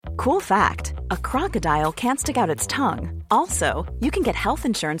Cool fact, a crocodile can't stick out its tongue. Also, you can get health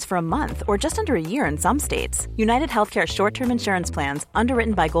insurance for a month or just under a year in some states. United Healthcare short-term insurance plans,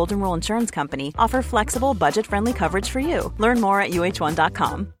 underwritten by Golden Rule Insurance Company, offer flexible, budget-friendly coverage for you. Learn more at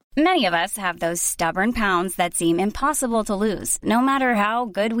uh1.com. Many of us have those stubborn pounds that seem impossible to lose, no matter how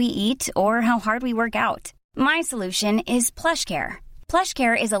good we eat or how hard we work out. My solution is PlushCare.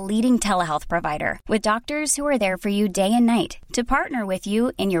 PlushCare is a leading telehealth provider with doctors who are there for you day and night to partner with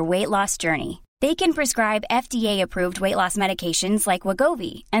you in your weight loss journey. They can prescribe FDA-approved weight loss medications like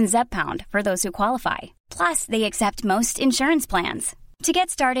Wegovy and Zepbound for those who qualify. Plus, they accept most insurance plans. To get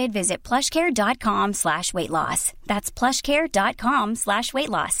started, visit plushcare.com/weightloss. That's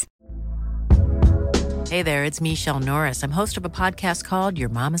plushcare.com/weightloss. Hey there, it's Michelle Norris. I'm host of a podcast called Your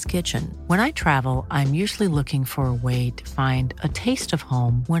Mama's Kitchen. When I travel, I'm usually looking for a way to find a taste of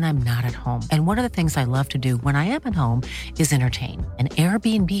home when I'm not at home. And one of the things I love to do when I am at home is entertain. And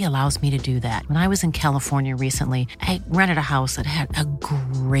Airbnb allows me to do that. When I was in California recently, I rented a house that had a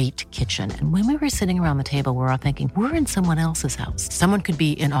great kitchen. And when we were sitting around the table, we're all thinking, we're in someone else's house. Someone could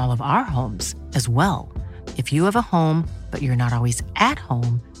be in all of our homes as well. If you have a home, but you're not always at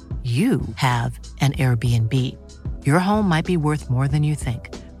home, you have an Airbnb. Your home might be worth more than you think.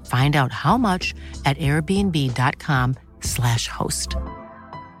 Find out how much at airbnb.com/host.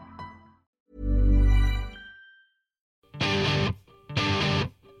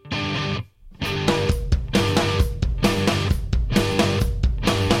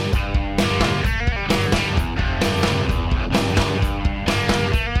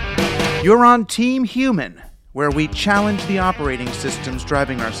 You're on Team Human, where we challenge the operating systems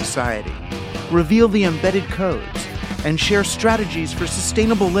driving our society, reveal the embedded codes, and share strategies for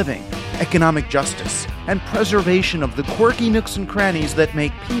sustainable living, economic justice, and preservation of the quirky nooks and crannies that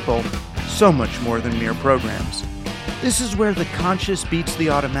make people so much more than mere programs. This is where the conscious beats the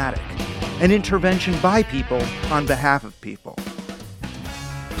automatic, an intervention by people on behalf of people.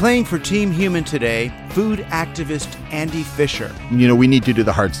 Playing for Team Human today, food activist Andy Fisher. We need to do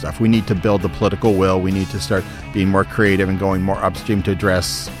the hard stuff. We need to build the political will. We need to start being more creative and going more upstream to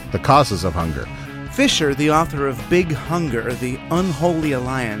address the causes of hunger. Fisher, the author of Big Hunger, the unholy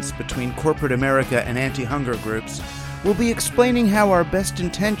alliance between corporate America and anti-hunger groups, will be explaining how our best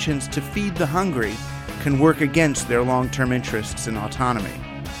intentions to feed the hungry can work against their long-term interests in autonomy.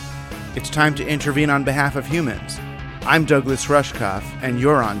 It's time to intervene on behalf of humans. I'm Douglas Rushkoff, and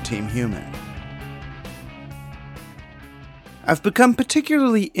you're on Team Human. I've become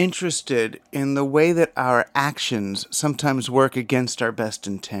particularly interested in the way that our actions sometimes work against our best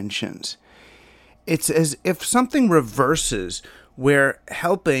intentions. It's as if something reverses where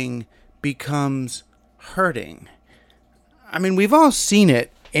helping becomes hurting. I mean, we've all seen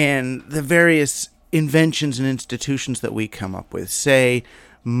it in the various inventions and institutions that we come up with, say,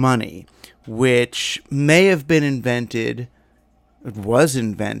 money, which may have been invented, it was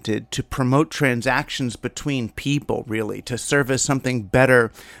invented to promote transactions between people, really, to serve as something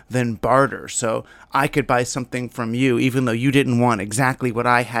better than barter. So I could buy something from you, even though you didn't want exactly what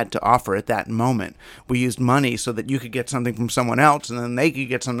I had to offer at that moment. We used money so that you could get something from someone else, and then they could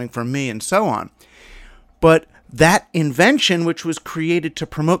get something from me, and so on. But that invention, which was created to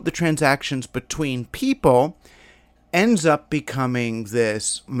promote the transactions between people, ends up becoming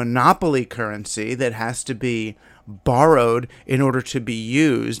this monopoly currency that has to be borrowed in order to be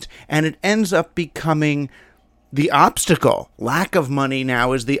used, and it ends up becoming the obstacle. Lack of money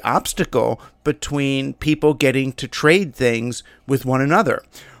now is the obstacle between people getting to trade things with one another.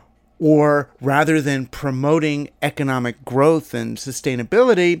 Or rather than promoting economic growth and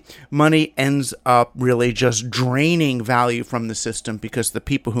sustainability, money ends up really just draining value from the system because the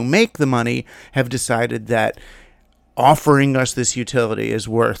people who make the money have decided that offering us this utility is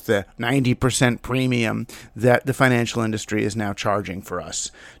worth the 90% premium that the financial industry is now charging for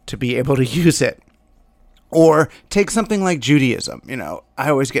us to be able to use it. Or take something like Judaism. I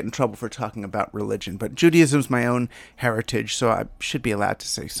always get in trouble for talking about religion, but Judaism's my own heritage, so I should be allowed to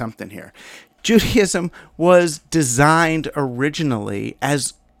say something here. Judaism was designed originally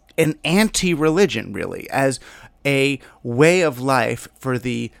as an anti-religion, really, as a way of life for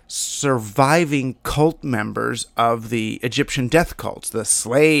the surviving cult members of the Egyptian death cults, the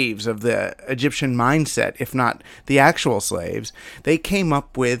slaves of the Egyptian mindset, if not the actual slaves. They came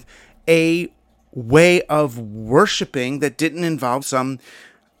up with a way of worshiping that didn't involve some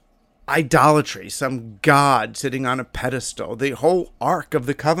idolatry, some god sitting on a pedestal. The whole ark of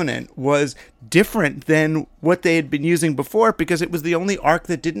the covenant was different than what they had been using before because it was the only ark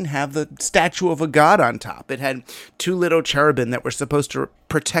that didn't have the statue of a god on top. It had 2 little cherubim that were supposed to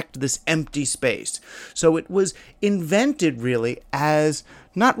protect this empty space. So it was invented really as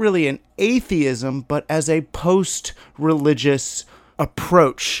not really an atheism, but as a post-religious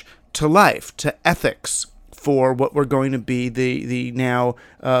approach to life, to ethics, for what were going to be the now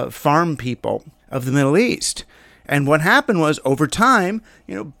farm people of the Middle East. And what happened was, over time,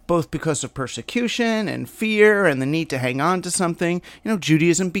 both because of persecution and fear and the need to hang on to something,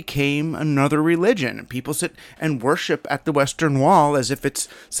 Judaism became another religion. People sit and worship at the Western Wall as if it's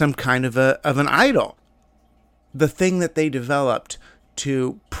some kind of an idol. The thing that they developed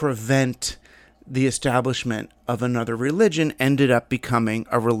to prevent the establishment of another religion ended up becoming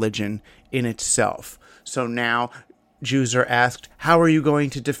a religion in itself. So now Jews are asked, how are you going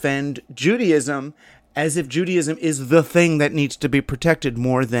to defend Judaism, as if Judaism is the thing that needs to be protected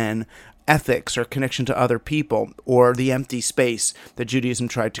more than ethics or connection to other people or the empty space that Judaism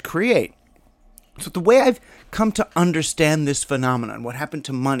tried to create. So the way I've come to understand this phenomenon, what happened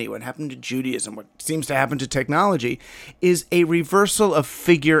to money, what happened to Judaism, what seems to happen to technology, is a reversal of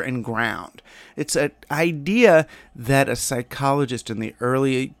figure and ground. It's an idea that a psychologist in the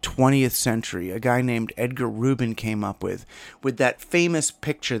early 20th century, a guy named Edgar Rubin, came up with that famous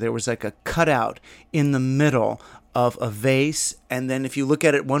picture. There was like a cutout in the middle of a vase, and then if you look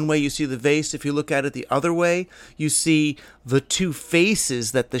at it one way, you see the vase. If you look at it the other way, you see the 2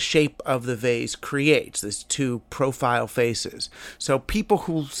 faces that the shape of the vase creates, these 2 profile faces. So people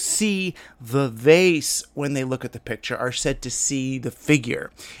who see the vase when they look at the picture are said to see the figure,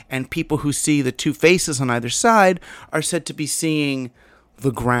 and people who see the 2 faces on either side are said to be seeing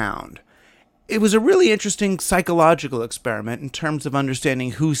the ground. It was a really interesting psychological experiment in terms of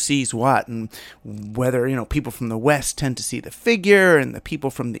understanding who sees what, and whether, people from the West tend to see the figure and the people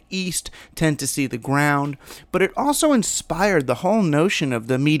from the East tend to see the ground. But it also inspired the whole notion of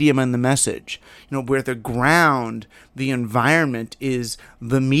the medium and the message, where the ground, the environment, is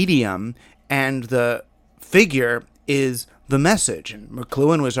the medium and the figure is the message. And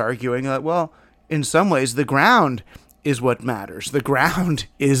McLuhan was arguing that, well, in some ways, the ground is what matters. The ground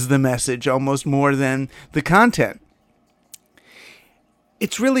is the message almost more than the content.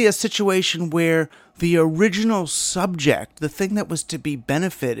 It's really a situation where the original subject, the thing that was to be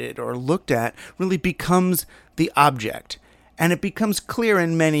benefited or looked at, really becomes the object. And it becomes clear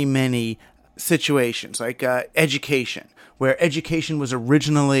in many, many situations, like education, where education was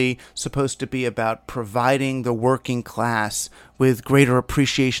originally supposed to be about providing the working class with greater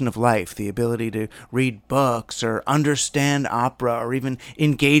appreciation of life, the ability to read books or understand opera or even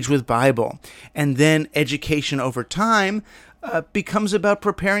engage with Bible. And then education over time becomes about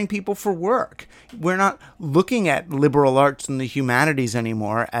preparing people for work. We're not looking at liberal arts and the humanities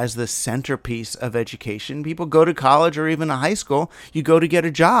anymore as the centerpiece of education. People go to college or even a high school. You go to get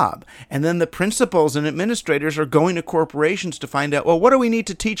a job. And then the principals and administrators are going to corporations to find out, well, what do we need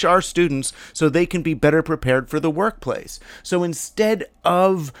to teach our students so they can be better prepared for the workplace? So instead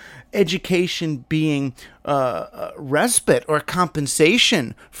of education being respite or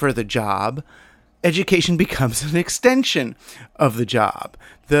compensation for the job, education becomes an extension of the job.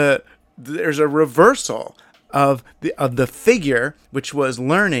 There's a reversal of the figure, which was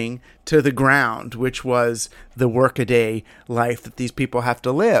learning, to the ground, which was the workaday life that these people have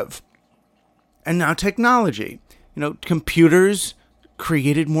to live. And now technology. Computers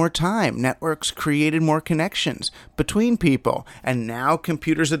created more time. Networks created more connections between people. And now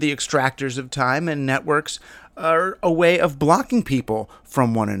computers are the extractors of time, and networks are a way of blocking people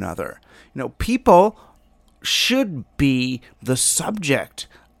from one another. People should be the subject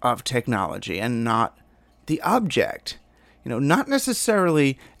of technology and not the object. Not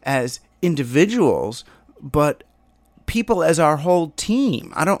necessarily as individuals, but people as our whole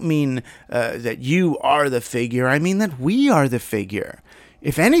team. I don't mean that you are the figure. I mean that we are the figure.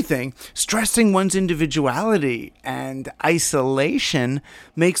 If anything, stressing one's individuality and isolation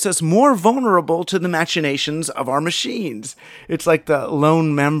makes us more vulnerable to the machinations of our machines. It's like the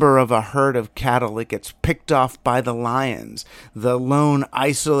lone member of a herd of cattle that gets picked off by the lions. The lone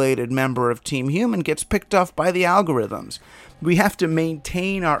isolated member of Team Human gets picked off by the algorithms. We have to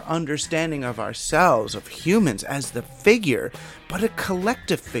maintain our understanding of ourselves, of humans, as the figure, but a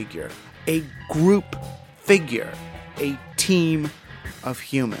collective figure, a group figure, a team of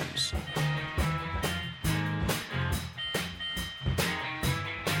humans.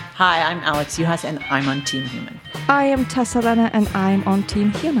 Hi, I'm Alex Uhas, and I'm on Team Human. I am Tessa Lena, and I'm on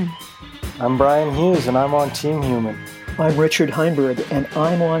Team Human. I'm Brian Hughes, and I'm on Team Human. I'm Richard Heinberg, and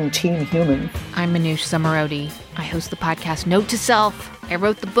I'm on Team Human. I'm Manoush Zomorodi. I host the podcast Note to Self. I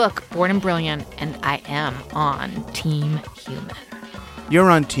wrote the book Born and Brilliant, and I am on Team Human.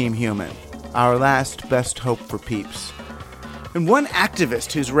 You're on Team Human, our last best hope for peeps. And one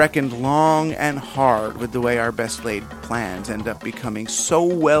activist who's reckoned long and hard with the way our best laid plans end up becoming so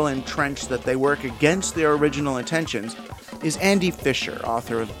well entrenched that they work against their original intentions is Andy Fisher,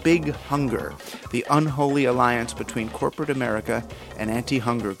 author of Big Hunger, the unholy alliance between corporate America and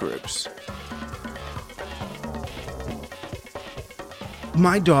anti-hunger groups.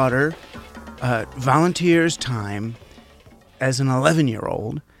 My daughter volunteers time as an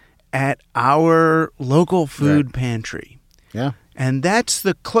 11-year-old at our local food pantry. Yeah. And that's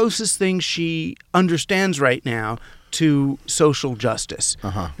the closest thing she understands right now to social justice.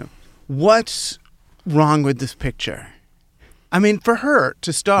 What's wrong with this picture? I mean, for her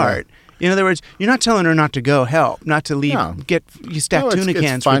to start, in other words, you're not telling her not to go help, not to leave, you stack tuna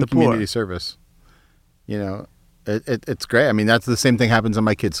cans for the poor. Community service. You know, it's great. I mean, that's the same thing happens in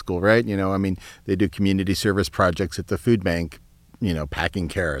my kids' school, right? You know, I mean, they do community service projects at the food bank, you know, packing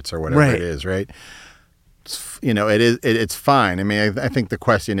carrots or whatever it is, right? You know, it's fine. I mean, I think the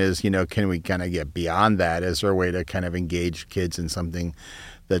question is, you know, can we kind of get beyond that? Is there a way to kind of engage kids in something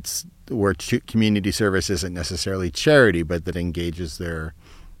that's where community service isn't necessarily charity, but that engages their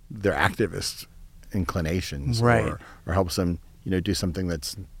activist inclinations, or helps them, you know, do something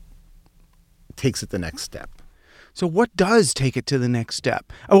that's takes it the next step. So what does take it to the next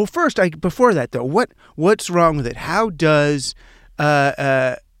step? Oh, well, first, before that though, what's wrong with it? How does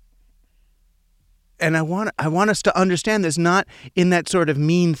and I want us to understand this not in that sort of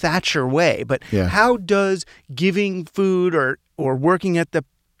mean Thatcher way, but how does giving food or working at the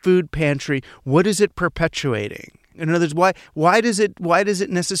food pantry, what is it perpetuating? In other words, why does it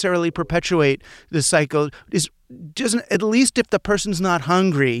necessarily perpetuate the cycle? Doesn't, at least if the person's not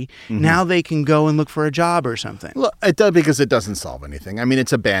hungry, now they can go and look for a job or something? Well, it does, because it doesn't solve anything. I mean,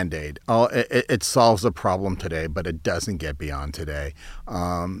 it's a Band-Aid. It solves a problem today, but it doesn't get beyond today.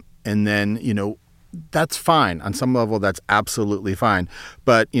 And then, you know, that's fine. On some level, that's absolutely fine.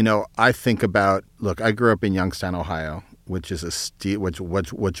 But, you know, I think about, look, I grew up in Youngstown, Ohio, which is which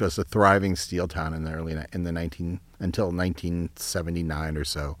was a thriving steel town in the until 1979 or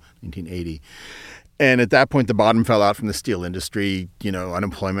so, 1980. And at that point, the bottom fell out from the steel industry. You know,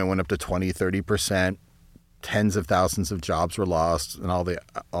 unemployment went up to 20-30%. Tens of thousands of jobs were lost, and all the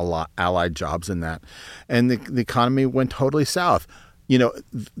allied jobs in that. And the economy went totally south. You know,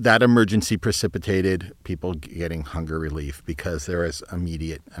 that emergency precipitated people getting hunger relief because there is an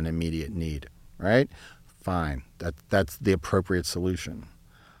immediate need, right? Fine. That's the appropriate solution.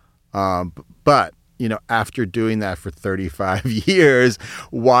 But, you know, after doing that for 35 years,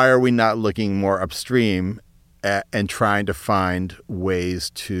 why are we not looking more upstream and trying to find ways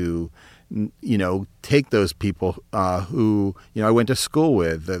to, you know, take those people who, you know, I went to school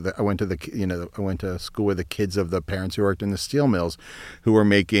with. I went to school with the kids of the parents who worked in the steel mills, who were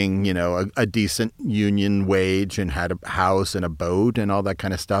making, you know, a decent union wage and had a house and a boat and all that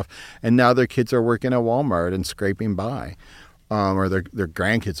kind of stuff. And now their kids are working at Walmart and scraping by, or their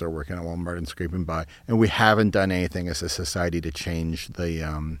grandkids are working at Walmart and scraping by. And we haven't done anything as a society to change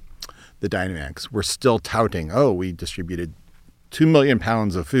the dynamics. We're still touting, we distributed 2 million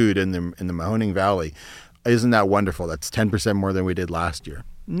pounds of food in the Mahoning Valley. Isn't that wonderful? That's 10% more than we did last year.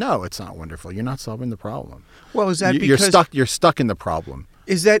 No, it's not wonderful. You're not solving the problem. Well, is that because you're stuck in the problem?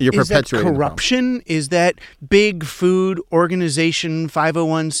 Is that corruption? Is that big food organization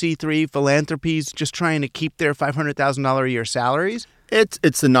 501c3 philanthropies just trying to keep their $500,000 a year salaries? It's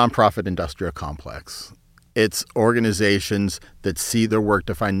the nonprofit industrial complex. It's organizations that see their work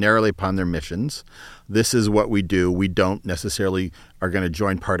defined narrowly upon their missions. This is what we do. We don't necessarily are going to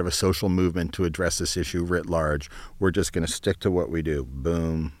join part of a social movement to address this issue writ large. We're just going to stick to what we do.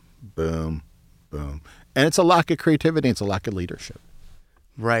 Boom, boom, boom. And it's a lack of creativity. It's a lack of leadership.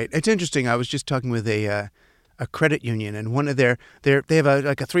 Right. It's interesting. I was just talking with a credit union, and one of they have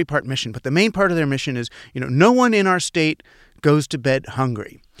a 3-part mission, but the main part of their mission is, you know, no one in our state goes to bed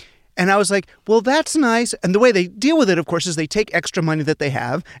hungry. And I was like, well, that's nice. And the way they deal with it, of course, is they take extra money that they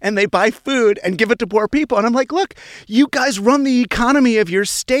have and they buy food and give it to poor people. And I'm like, look, you guys run the economy of your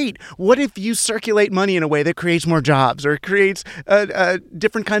state. What if you circulate money in a way that creates more jobs or creates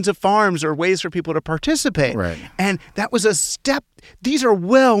different kinds of farms or ways for people to participate? Right. And that was a step. These are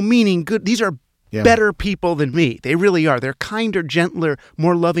well-meaning good. These are better people than me. They really are. They're kinder, gentler,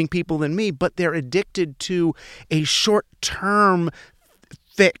 more loving people than me, but they're addicted to a short-term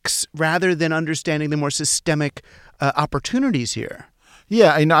fix rather than understanding the more systemic opportunities here.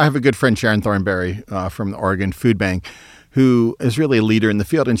 Yeah, I know. I have a good friend, Sharon Thornberry, from the Oregon Food Bank, who is really a leader in the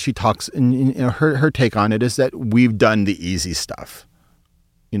field, and she talks. And her take on it is that we've done the easy stuff.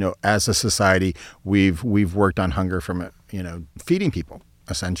 As a society, we've worked on hunger from feeding people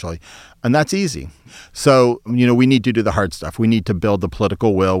essentially, and that's easy. So we need to do the hard stuff. We need to build the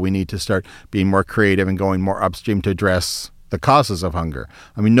political will. We need to start being more creative and going more upstream to address the causes of hunger.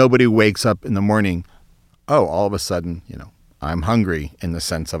 I mean, nobody wakes up in the morning, all of a sudden, I'm hungry in the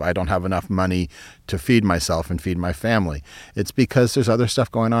sense of I don't have enough money to feed myself and feed my family. It's because there's other stuff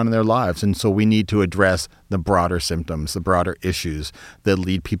going on in their lives. And so we need to address the broader symptoms, the broader issues that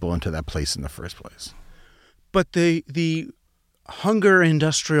lead people into that place in the first place. But the hunger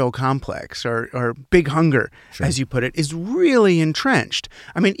industrial complex or big hunger, Sure. as you put it, is really entrenched.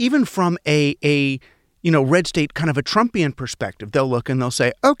 I mean, even from a red state kind of a Trumpian perspective, they'll look and they'll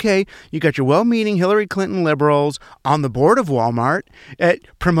say, okay, you got your well-meaning Hillary Clinton liberals on the board of Walmart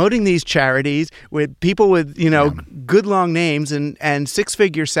promoting these charities with people with, good long names and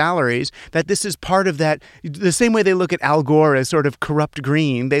six-figure salaries, that this is part of that. The same way they look at Al Gore as sort of corrupt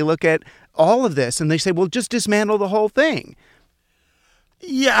green, they look at all of this and they say, well, just dismantle the whole thing.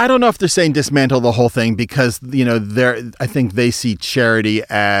 Yeah, I don't know if they're saying dismantle the whole thing because, I think they see charity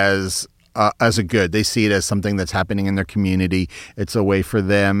as a good. They see it as something that's happening in their community. It's a way for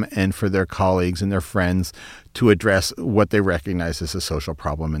them and for their colleagues and their friends to address what they recognize as a social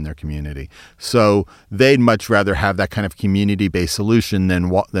problem in their community. So they'd much rather have that kind of community-based solution than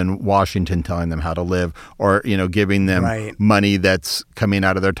Washington telling them how to live or, giving them money that's coming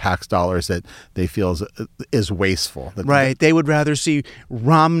out of their tax dollars that they feel is wasteful. Right. They would rather see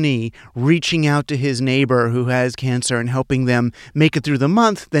Romney reaching out to his neighbor who has cancer and helping them make it through the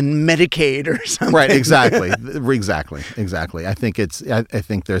month than Medicaid or something. Right. Exactly. Exactly. I think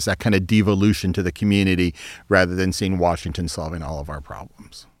there's that kind of devolution to the community rather than seeing Washington solving all of our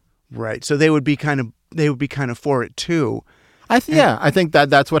problems. Right. So they would be kind of for it too. I think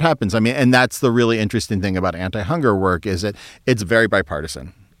that's what happens. I mean, and that's the really interesting thing about anti-hunger work is that it's very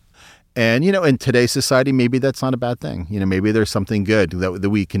bipartisan. And, in today's society, maybe that's not a bad thing. Maybe there's something good that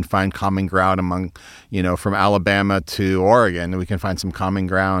we can find common ground among, from Alabama to Oregon, that we can find some common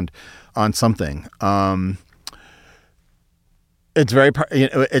ground on something. It's very,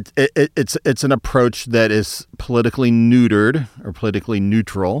 it's an approach that is politically neutered or politically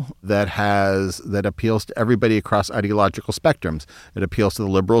neutral that appeals to everybody across ideological spectrums. It appeals to the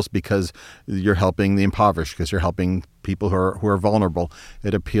liberals because you're helping the impoverished, because you're helping people who are vulnerable.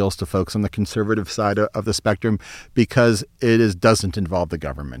 It appeals to folks on the conservative side of the spectrum because it doesn't involve the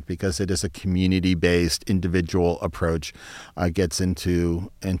government, because it is a community-based individual approach, gets into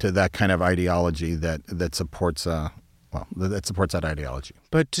that kind of ideology that supports that supports that ideology.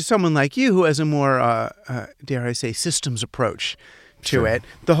 But to someone like you who has a more, dare I say, systems approach to it,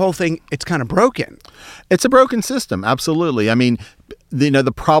 the whole thing, it's kind of broken. It's a broken system, absolutely. I mean,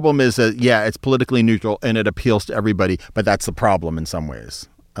 the problem is that, it's politically neutral and it appeals to everybody, but that's the problem in some ways.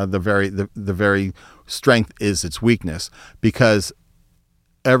 The very strength is its weakness because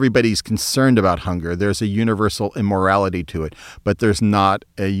everybody's concerned about hunger. There's a universal immorality to it, but there's not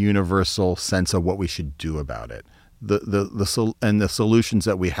a universal sense of what we should do about it. The solutions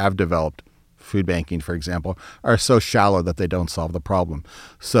that we have developed, food banking, for example, are so shallow that they don't solve the problem.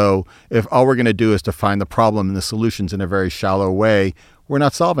 So if all we're going to do is to find the problem and the solutions in a very shallow way, we're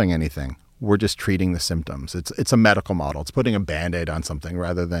not solving anything. We're just treating the symptoms. It's a medical model. It's putting a Band-Aid on something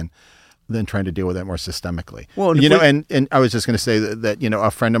rather than trying to deal with it more systemically. Well, and I was just going to say that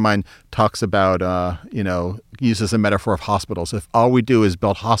a friend of mine talks about, uses a metaphor of hospitals. If all we do is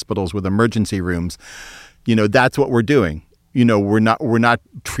build hospitals with emergency rooms, that's what we're doing. We're not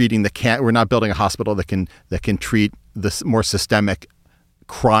treating we're not building a hospital that can treat the more systemic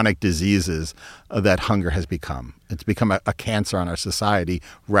chronic diseases that hunger has become. It's become a cancer on our society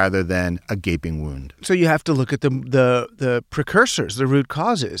rather than a gaping wound. So you have to look at the precursors, the root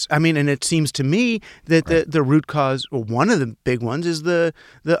causes. I mean, and it seems to me that the root cause, or one of the big ones, is the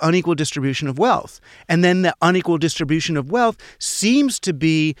unequal distribution of wealth. And then the unequal distribution of wealth seems to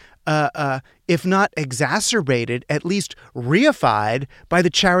be, if not exacerbated, at least reified by the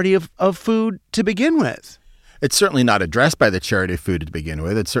charity of food to begin with. It's certainly not addressed by the charity of food to begin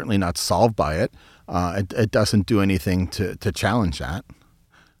with. It's certainly not solved by it. It doesn't do anything to challenge that.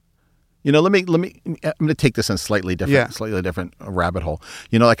 I'm going to take this in a slightly different rabbit hole.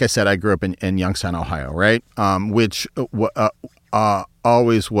 Like I said, I grew up in Youngstown, Ohio, right? Which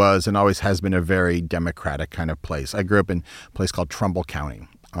always was and always has been a very democratic kind of place. I grew up in a place called Trumbull County,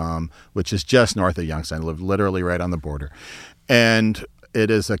 which is just north of Youngstown. I lived literally right on the border. And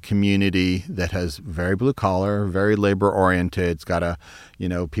it is a community that has very blue collar, very labor oriented. It's got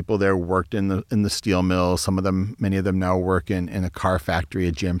people there worked in the steel mills. Many of them now work in a car factory,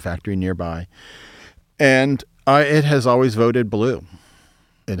 a GM factory nearby. And it has always voted blue.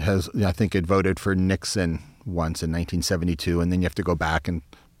 I think it voted for Nixon once in 1972, and then you have to go back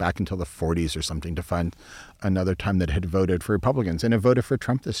until the 40s or something to find another time that it had voted for Republicans. And it voted for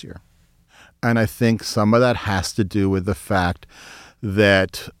Trump this year. And I think some of that has to do with the fact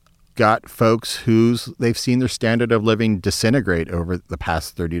that got folks they've seen their standard of living disintegrate over the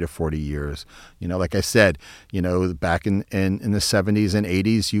past 30 to 40 years. Like I said, back in the 70s and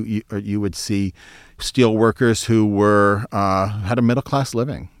 80s, you would see steel workers who had a middle class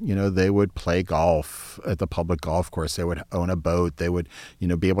living. They would play golf at the public golf course. They would own a boat. They would,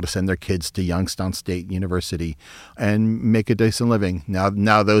 be able to send their kids to Youngstown State University and make a decent living.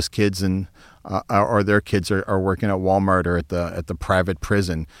 Now those kids or their kids are working at Walmart or at the private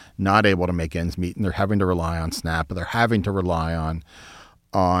prison, not able to make ends meet, and they're having to rely on SNAP. They're having to rely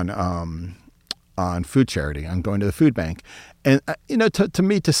on food charity, on going to the food bank. And, to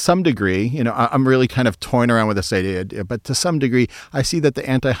me, to some degree, I'm really kind of toying around with this idea, but to some degree, I see that the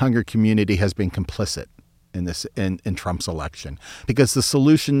anti-hunger community has been complicit in this in Trump's election, because the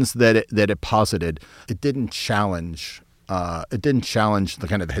solutions that it posited, it didn't challenge the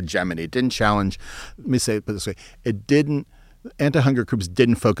kind of the hegemony. It didn't challenge, let me say it this way, anti-hunger groups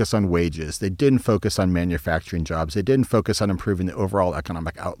didn't focus on wages. They didn't focus on manufacturing jobs. They didn't focus on improving the overall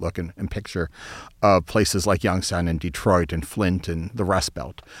economic outlook and picture of places like Youngstown and Detroit and Flint and the Rust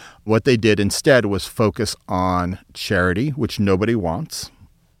Belt. What they did instead was focus on charity, which nobody wants,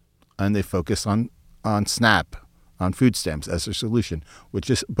 and they focus on SNAP, on food stamps as a solution,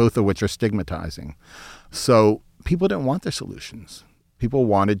 both of which are stigmatizing. So people didn't want their solutions. People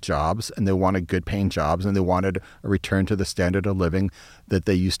wanted jobs, and they wanted good-paying jobs, and they wanted a return to the standard of living that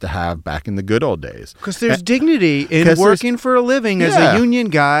they used to have back in the good old days. Because there's dignity in working for a living as a union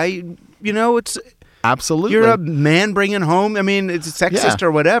guy. It's absolutely, you're a man bringing home. I mean, it's sexist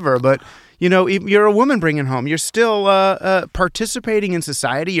or whatever, but you're a woman bringing home. You're still participating in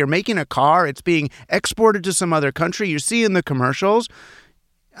society. You're making a car. It's being exported to some other country. You're seeing the commercials.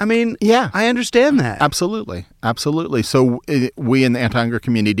 I mean, I understand that. Absolutely. So we in the anti-hunger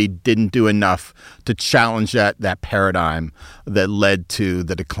community didn't do enough to challenge that paradigm that led to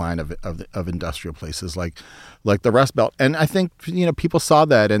the decline of industrial places like the Rust Belt. And I think, people saw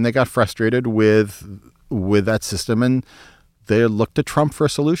that and they got frustrated with that system, and they looked to Trump for a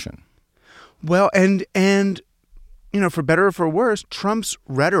solution. Well, and for better or for worse, Trump's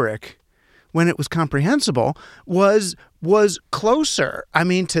rhetoric, when it was comprehensible, was closer,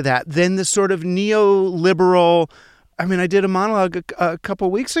 to that than the sort of neoliberal. I did a monologue a couple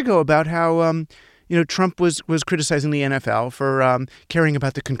of weeks ago about how, Trump was criticizing the NFL for caring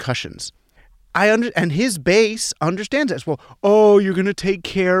about the concussions. And his base understands this. Well, you're going to take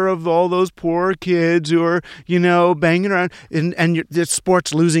care of all those poor kids who are, banging around, and the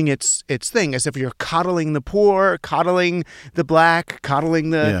sport's losing its thing, as if you're coddling the poor, coddling the black, coddling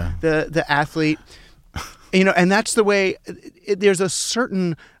the athlete, and that's the way. There's a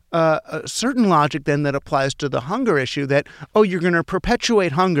certain logic then that applies to the hunger issue, that you're going to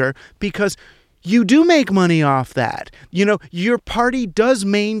perpetuate hunger because you do make money off that. Your party does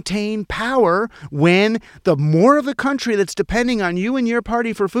maintain power when the more of the country that's depending on you and your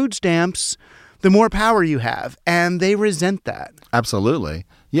party for food stamps, the more power you have. And they resent that. Absolutely.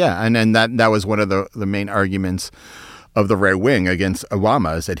 Yeah. And that was one of the main arguments of the right wing against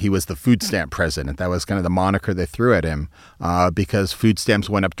Obama, is that he was the food stamp president. That was kind of the moniker they threw at him because food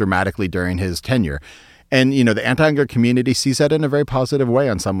stamps went up dramatically during his tenure. And, the anti-hunger community sees that in a very positive way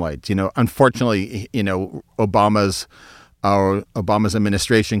on some lights. Unfortunately, Obama's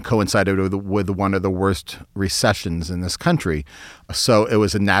administration coincided with one of the worst recessions in this country. So it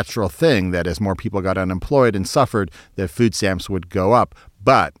was a natural thing that as more people got unemployed and suffered, that food stamps would go up.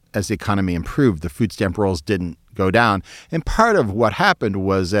 But as the economy improved, the food stamp rolls didn't go down. And part of what happened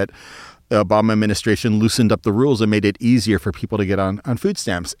was that the Obama administration loosened up the rules and made it easier for people to get on food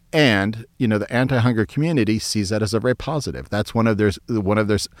stamps. And, the anti-hunger community sees that as a very positive. That's one of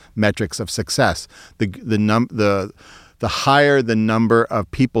their metrics of success. The higher the number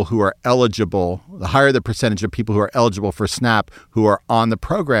of people who are eligible, the higher the percentage of people who are eligible for SNAP who are on the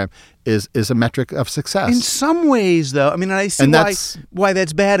program is a metric of success. In some ways, though, I see why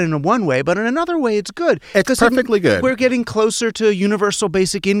that's bad in one way, but in another way, it's good. It's perfectly good. We're getting closer to universal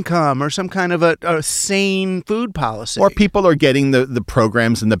basic income or some kind of a sane food policy. Or people are getting the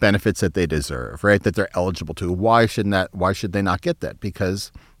programs and the benefits that they deserve, right? That they're eligible to. Why should they not get that?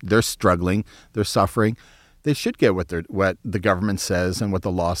 Because they're struggling, they're suffering. they should get what the government says and what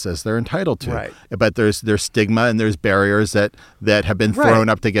the law says they're entitled to. Right. But there's stigma and there's barriers that have been thrown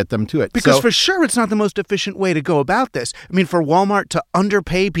up to get them to it. Because for sure it's not the most efficient way to go about this. I mean, for Walmart to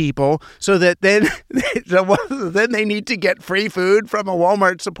underpay people so that then they need to get free food from a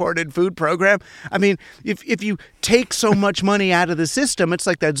Walmart-supported food program. I mean, if you take so much money out of the system, it's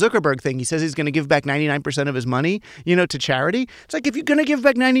like that Zuckerberg thing. He says he's going to give back 99% of his money, to charity. It's like if you're going to give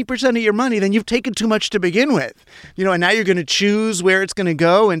back 90% of your money, then you've taken too much to begin with, and now you're going to choose where it's going to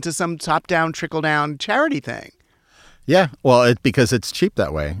go into some top-down, trickle-down charity thing. Yeah, well, because it's cheap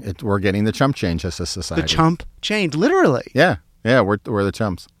that way. We're getting the chump change as a society. The chump change, literally. Yeah, we're the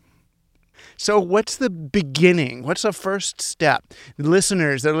chumps. So what's the beginning? What's the first step? The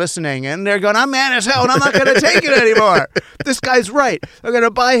listeners, they're listening, and they're going, I'm mad as hell, and I'm not going to take it anymore. This guy's right. I'm going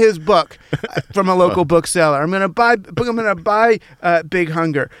to buy his book from a local bookseller. I'm going to buy Big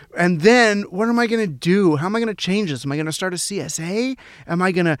Hunger. And then what am I going to do? How am I going to change this? Am I going to start a CSA? Am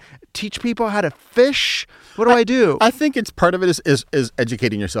I going to teach people how to fish? What do I do? I think it's part of it is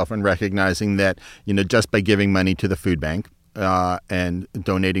educating yourself and recognizing that, just by giving money to the food bank and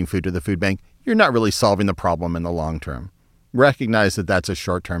donating food to the food bank, you're not really solving the problem in the long term. Recognize that that's a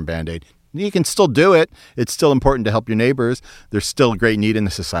short-term Band-Aid. You can still do it. It's still important to help your neighbors. There's still a great need in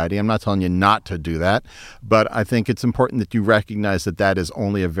the society. I'm not telling you not to do that, but I think it's important that you recognize that that is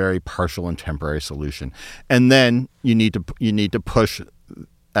only a very partial and temporary solution. And then you need to push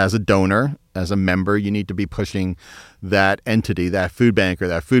as a donor, as a member, you need to be pushing that entity, that food bank or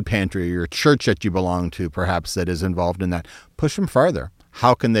that food pantry or your church that you belong to, perhaps, that is involved in that. Push them farther.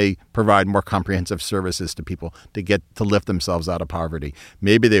 How can they provide more comprehensive services to people to lift themselves out of poverty?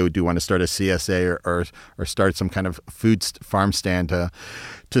 Maybe they would want to start a CSA or start some kind of farm stand to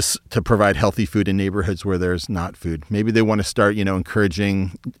provide healthy food in neighborhoods where there's not food. Maybe they want to start,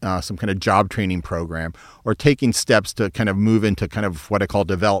 encouraging some kind of job training program or taking steps to kind of move into kind of what I call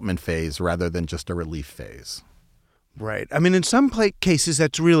development phase rather than just a relief phase. Right. I mean, in some cases,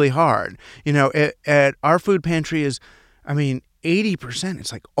 that's really hard. At our food pantry is, 80%,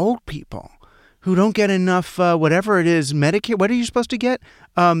 it's like old people who don't get enough, whatever it is, Medicare. What are you supposed to get?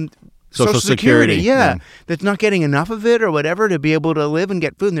 Social Security. Yeah. That's not getting enough of it or whatever to be able to live and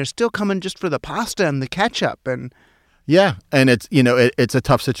get food. And they're still coming just for the pasta and the ketchup. Yeah. And it's, it's a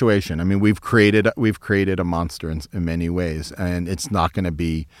tough situation. I mean, we've created a monster in many ways, and it's not going to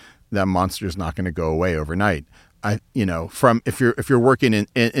be, that monster is not going to go away overnight. If you're working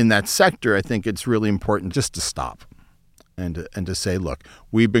in that sector, I think it's really important just to stop. And to say, look,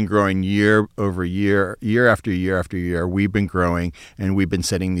 we've been growing year over year, year after year after year. We've been growing, and we've been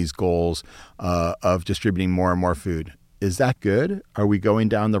setting these goals of distributing more and more food. Is that good? Are we going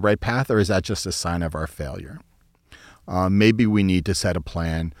down the right path, or is that just a sign of our failure? Maybe we need to set a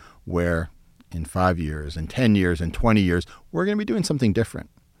plan where in 5 years, in 10 years, in 20 years, we're going to be doing something different.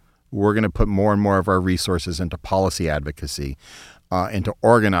 We're going to put more and more of our resources into policy advocacy, into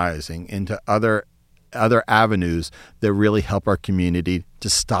organizing, into other avenues that really help our community to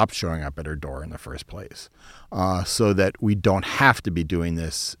stop showing up at our door in the first place, so that we don't have to be doing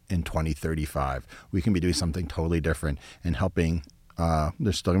this in 2035. We can be doing something totally different and helping.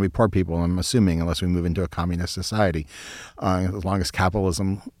 There's still going to be poor people, I'm assuming, unless we move into a communist society. As long as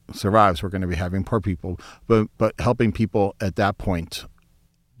capitalism survives, we're going to be having poor people, but helping people at that point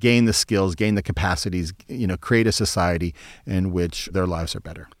gain the skills, gain the capacities, create a society in which their lives are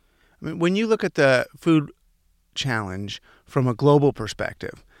better. When you look at the food challenge from a global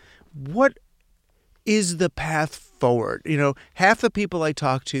perspective, what is the path forward? Half the people I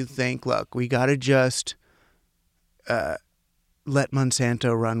talk to think, look, we got to just let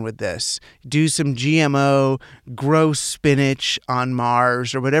Monsanto run with this. Do some GMO, grow spinach on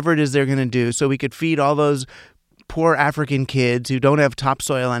Mars or whatever it is they're going to do so we could feed all those poor African kids who don't have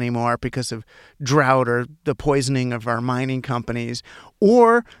topsoil anymore because of drought or the poisoning of our mining companies.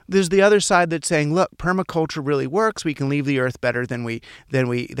 Or there's the other side that's saying, look, permaculture really works. We can leave the earth better than we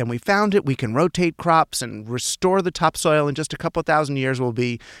found it. We can rotate crops and restore the topsoil in just a couple thousand years. We'll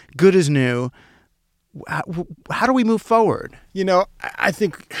be good as new. How do we move forward? I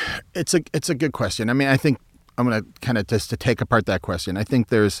think it's a good question. I think I'm going to kind of just to take apart that question. I think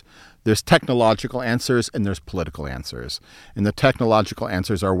there's technological answers and there's political answers. And the technological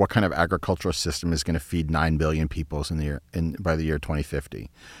answers are what kind of agricultural system is going to feed 9 billion people by the year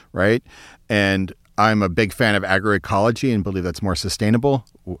 2050, right? And I'm a big fan of agroecology and believe that's more sustainable.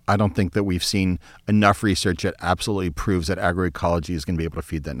 I don't think that we've seen enough research that absolutely proves that agroecology is going to be able to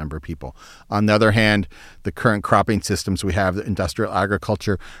feed that number of people. On the other hand, the current cropping systems we have, industrial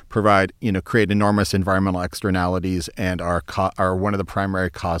agriculture, create enormous environmental externalities and are one of the primary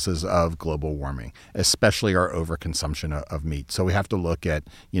causes of global warming, especially our overconsumption of meat. So we have to look at,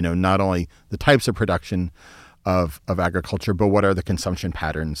 not only the types of production of agriculture, but what are the consumption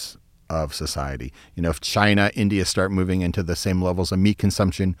patterns of society. If China, India start moving into the same levels of meat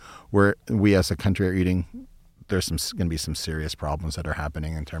consumption where we as a country are eating, there's going to be some serious problems that are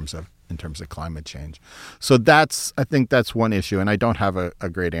happening in terms of climate change. So I think that's one issue, and I don't have a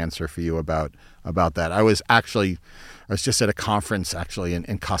great answer for you about that. I was just at a conference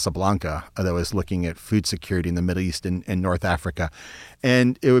in Casablanca that was looking at food security in the Middle East and North Africa,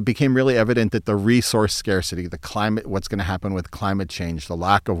 and it became really evident that the resource scarcity, the climate, what's going to happen with climate change, the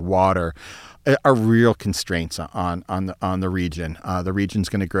lack of water, are real constraints on the region. The region's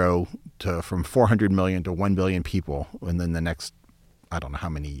going to grow from 400 million to 1 billion people within the next, I don't know how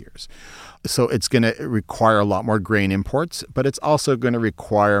many years. So it's going to require a lot more grain imports, but it's also going to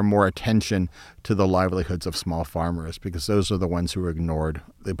require more attention to the livelihoods of small farmers, because those are the ones who are ignored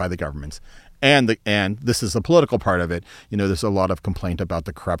by the governments. And this is the political part of it. There's a lot of complaint about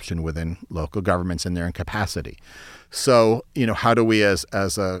the corruption within local governments and their incapacity. So, how do we as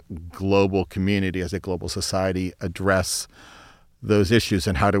a global community, as a global society, address those issues,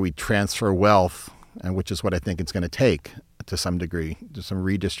 and how do we transfer wealth, and which is what I think it's going to take to some degree, to some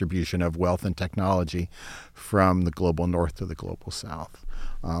redistribution of wealth and technology from the global north to the global south.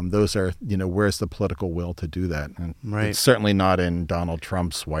 Those are, where's the political will to do that? And right. It's certainly not in Donald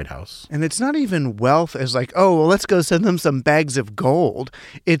Trump's White House. And it's not even wealth as like, oh, well, let's go send them some bags of gold.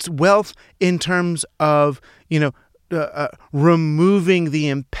 It's wealth in terms of, removing the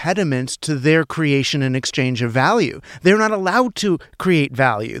impediments to their creation and exchange of value. They're not allowed to create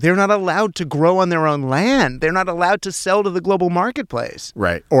value. They're not allowed to grow on their own land. They're not allowed to sell to the global marketplace.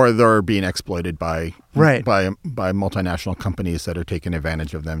 Right. Or they're being exploited by multinational companies that are taking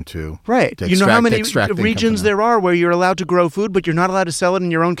advantage of them to you know how many regions regions there are where you're allowed to grow food, but you're not allowed to sell it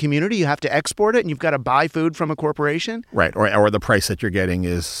in your own community. You have to export it, and you've got to buy food from a corporation. Right. Or the price that you're getting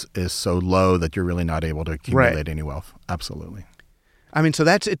is so low that you're really not able to accumulate any wealth. Absolutely. I mean, so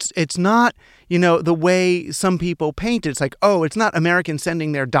it's not, the way some people paint it. It's like, oh, it's not Americans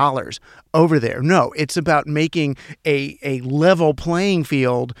sending their dollars over there. No, it's about making a level playing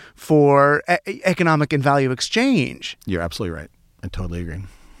field for economic and value exchange. You're absolutely right. I totally agree.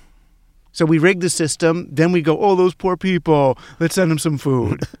 So we rig the system, then we go, oh, those poor people, let's send them some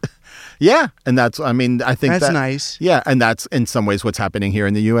food. Yeah. And I think that's nice. Yeah. And that's in some ways what's happening here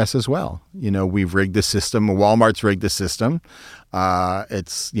in the U.S. as well. We've rigged the system. Walmart's rigged the system.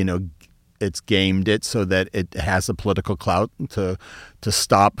 It's gamed it so that it has a political clout to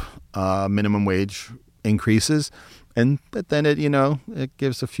stop minimum wage increases. But then it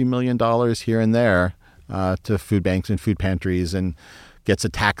gives a few $1 million here and there to food banks and food pantries and gets a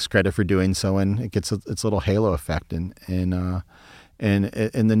tax credit for doing so. And it gets its little halo effect in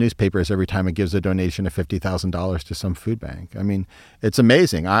the newspapers every time it gives a donation of $50,000 to some food bank. I mean, it's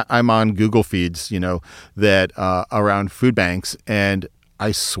amazing. I'm on Google feeds, that around food banks, and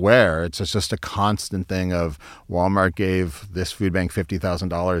I swear it's just a constant thing of Walmart gave this food bank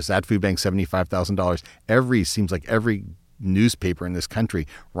 $50,000, that food bank $75,000. Seems like every newspaper in this country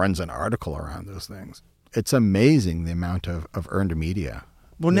runs an article around those things. It's amazing the amount of earned media.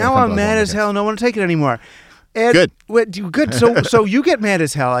 Well, now I'm mad as hell and I don't want to take it anymore. Ed, good. So you get mad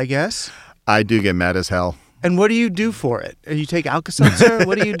as hell, I guess. I do get mad as hell. And what do you do for it? You take Alka-Seltzer?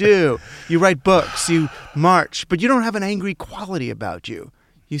 What do you do? You write books, you march, but you don't have an angry quality about you.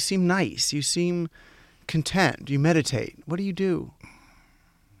 You seem nice. You seem content. You meditate. What do you do?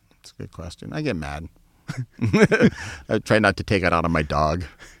 That's a good question. I get mad. I try not to take it out on my dog.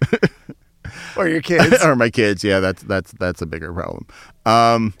 Or your kids. Or my kids. Yeah, that's a bigger problem.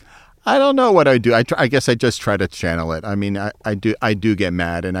 I don't know what I do. I guess I just try to channel it. I mean, I do get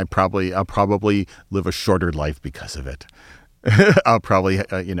mad, and I'll probably live a shorter life because of it. I'll probably,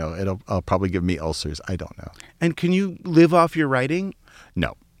 I'll probably give me ulcers. I don't know. And can you live off your writing?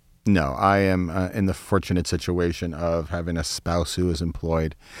 No. I am in the fortunate situation of having a spouse who is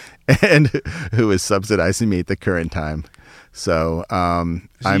employed and who is subsidizing me at the current time. So,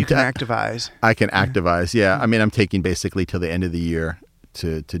 you can activize. I can activize. Yeah. I mean, I'm taking basically till the end of the year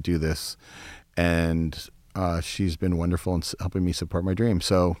to do this, and she's been wonderful in helping me support my dream.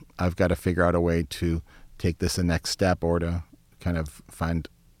 So I've got to figure out a way to take this the next step, or to kind of find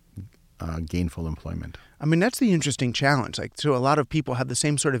gainful employment. I mean, that's the interesting challenge. Like, so a lot of people have the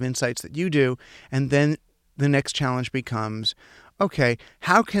same sort of insights that you do, and then the next challenge becomes, okay,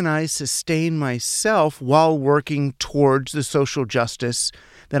 how can I sustain myself while working towards the social justice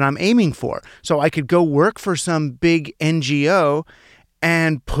that I'm aiming for? So I could go work for some big NGO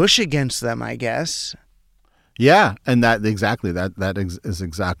and push against them, I guess. Yeah, and that is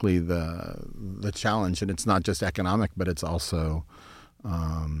exactly the challenge, and it's not just economic, but it's also,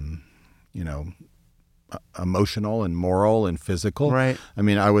 emotional and moral and physical. Right. I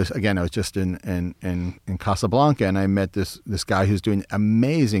mean, I was just in Casablanca, and I met this guy who's doing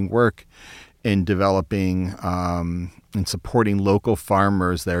amazing work in developing and supporting local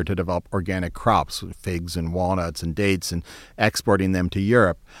farmers there to develop organic crops, figs and walnuts and dates, and exporting them to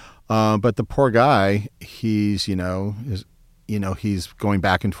Europe. But the poor guy, he's going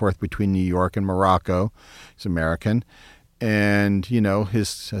back and forth between New York and Morocco. He's American. And,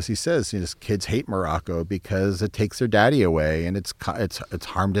 as he says, his kids hate Morocco because it takes their daddy away, and it's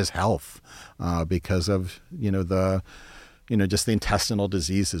harmed his health because of, just the intestinal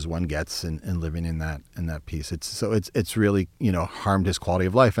diseases one gets in living in that piece. It's really, harmed his quality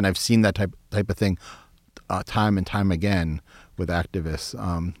of life. And I've seen that type of thing time and time again with activists.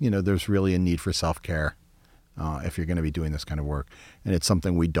 There's really a need for self-care if you're going to be doing this kind of work. And it's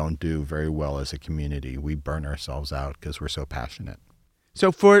something we don't do very well as a community. We burn ourselves out because we're so passionate.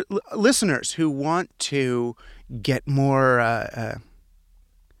 So for listeners who want to get more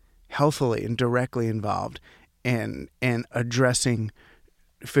healthily and directly involved in addressing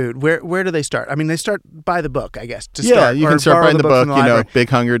food, where do they start? I mean, they start by the book, I guess. You can start by the book.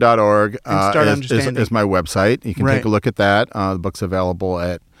 BigHunger.org is my website. You can take a look at that. The book's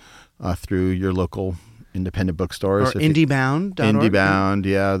available through your local independent bookstores. Or IndieBound.org. IndieBound,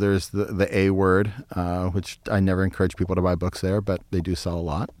 yeah. There's the A Word, which I never encourage people to buy books there, but they do sell a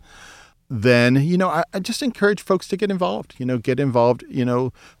lot. Then, I just encourage folks to get involved. Get involved.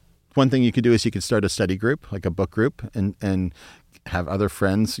 One thing you could do is you could start a study group, like a book group, and have other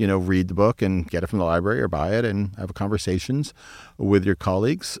friends, read the book and get it from the library or buy it and have conversations with your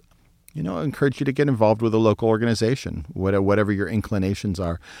colleagues. I encourage you to get involved with a local organization, whatever your inclinations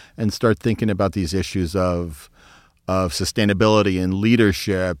are, and start thinking about these issues of sustainability and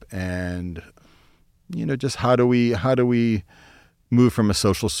leadership, and just how do we move from a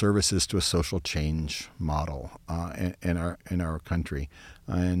social services to a social change model in our country,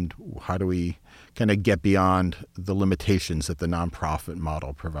 and how do we kind of get beyond the limitations that the nonprofit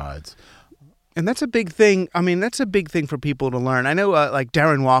model provides. And that's a big thing. I mean, that's a big thing for people to learn. I know like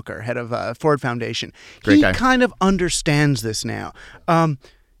Darren Walker, head of Ford Foundation, he kind of understands this now. And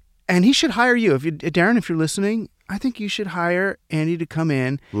he should hire you. Darren, if you're listening, I think you should hire Andy to come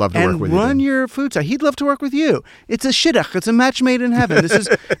in and run your food site. He'd love to work with you. It's a shidduch. It's a match made in heaven. This is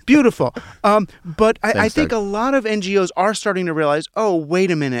beautiful. But I think a lot of NGOs are starting to realize, oh,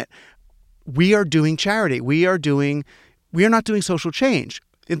 wait a minute. We are doing charity. We are not doing social change.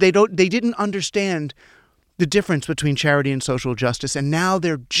 They didn't understand the difference between charity and social justice, and now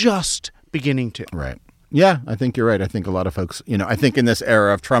they're just beginning to. Right. Yeah, I think you're right. I think a lot of folks, I think in this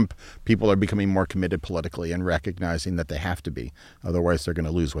era of Trump, people are becoming more committed politically and recognizing that they have to be. Otherwise, they're going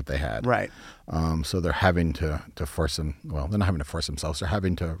to lose what they had. Right. So they're having to force them. Well, they're not having to force themselves. They're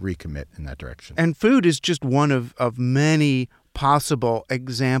having to recommit in that direction. And food is just one of many possible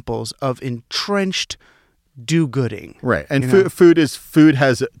examples of entrenched do-gooding. Right. And food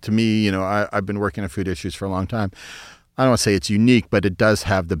has, to me, I've been working on food issues for a long time. I don't want to say it's unique, but it does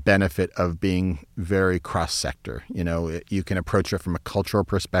have the benefit of being very cross-sector. You can approach it from a cultural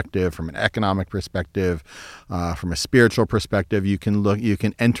perspective, from an economic perspective, from a spiritual perspective. You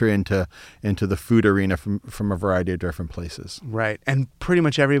can enter into the food arena from a variety of different places. Right. And pretty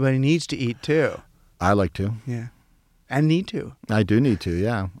much everybody needs to eat too. I like to. Yeah. And need to. I do need to,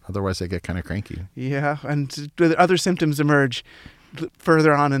 yeah. Otherwise I get kind of cranky. Yeah, and the other symptoms emerge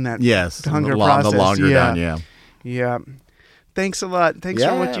further on in that hunger process. The longer down, yeah. Yeah. Thanks a lot. Thanks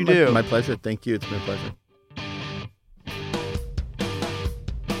for what you do. My pleasure. Thank you. It's my pleasure.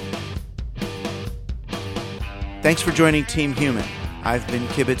 Thanks for joining Team Human. I've been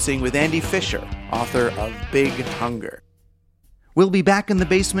kibitzing with Andy Fisher, author of Big Hunger. We'll be back in the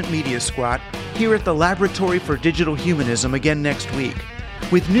Basement Media Squad here at the Laboratory for Digital Humanism again next week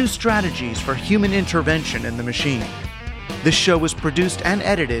with new strategies for human intervention in the machine. This show was produced and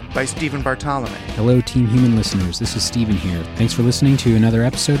edited by Stephen Bartolome. Hello, Team Human listeners. This is Stephen here. Thanks for listening to another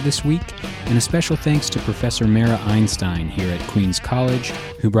episode this week, and a special thanks to Professor Mara Einstein here at Queens College,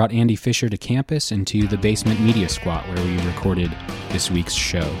 who brought Andy Fisher to campus and to the Basement Media Squad, where we recorded this week's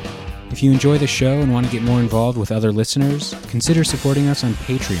show. If you enjoy the show and want to get more involved with other listeners, consider supporting us on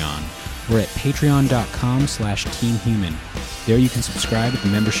Patreon. we're at patreon.com/teamhuman. There you can subscribe at the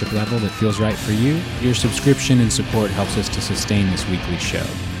membership level that feels right for you. Your subscription and support helps us to sustain this weekly show.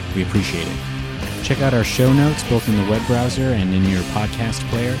 We appreciate it. Check out our show notes both in the web browser and in your podcast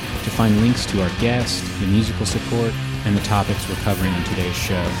player to find links to our guest, the musical support, and the topics we're covering on today's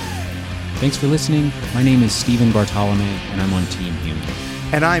show. Thanks for listening. My name is Stephen Bartolome, and I'm on Team Human.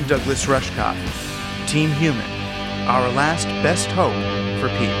 And I'm Douglas Rushkoff. Team Human, our last best hope for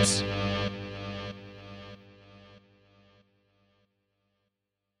peeps.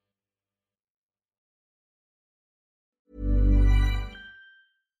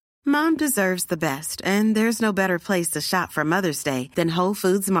 Mom deserves the best, and there's no better place to shop for Mother's Day than Whole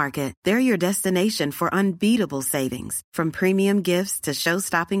Foods Market. They're your destination for unbeatable savings, from premium gifts to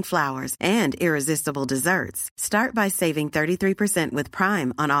show-stopping flowers and irresistible desserts. Start by saving 33% with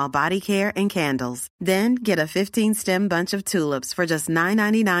Prime on all body care and candles. Then get a 15-stem bunch of tulips for just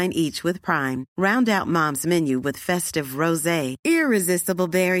 $9.99 each with Prime. Round out Mom's menu with festive rosé, irresistible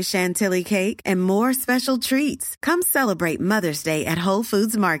berry chantilly cake, and more special treats. Come celebrate Mother's Day at Whole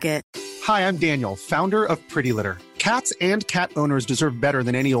Foods Market. Hi, I'm Daniel, founder of Pretty Litter. Cats and cat owners deserve better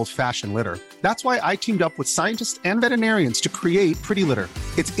than any old-fashioned litter. That's why I teamed up with scientists and veterinarians to create Pretty Litter.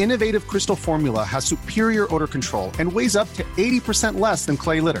 Its innovative crystal formula has superior odor control and weighs up to 80% less than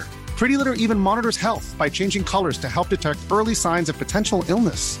clay litter. Pretty Litter even monitors health by changing colors to help detect early signs of potential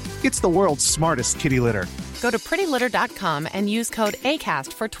illness. It's the world's smartest kitty litter. Go to prettylitter.com and use code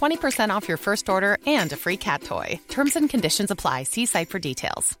ACAST for 20% off your first order and a free cat toy. Terms and conditions apply. See site for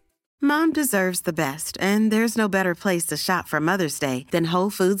details. Mom deserves the best, and there's no better place to shop for Mother's Day than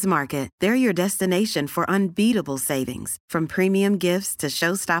Whole Foods Market. They're your destination for unbeatable savings, from premium gifts to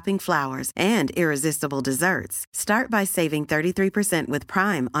show-stopping flowers and irresistible desserts. Start by saving 33% with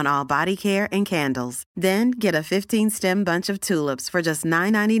Prime on all body care and candles. Then get a 15-stem bunch of tulips for just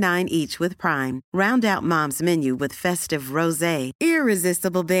 $9.99 each with Prime. Round out Mom's menu with festive rosé,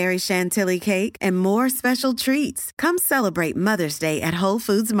 irresistible berry chantilly cake, and more special treats. Come celebrate Mother's Day at Whole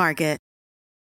Foods Market.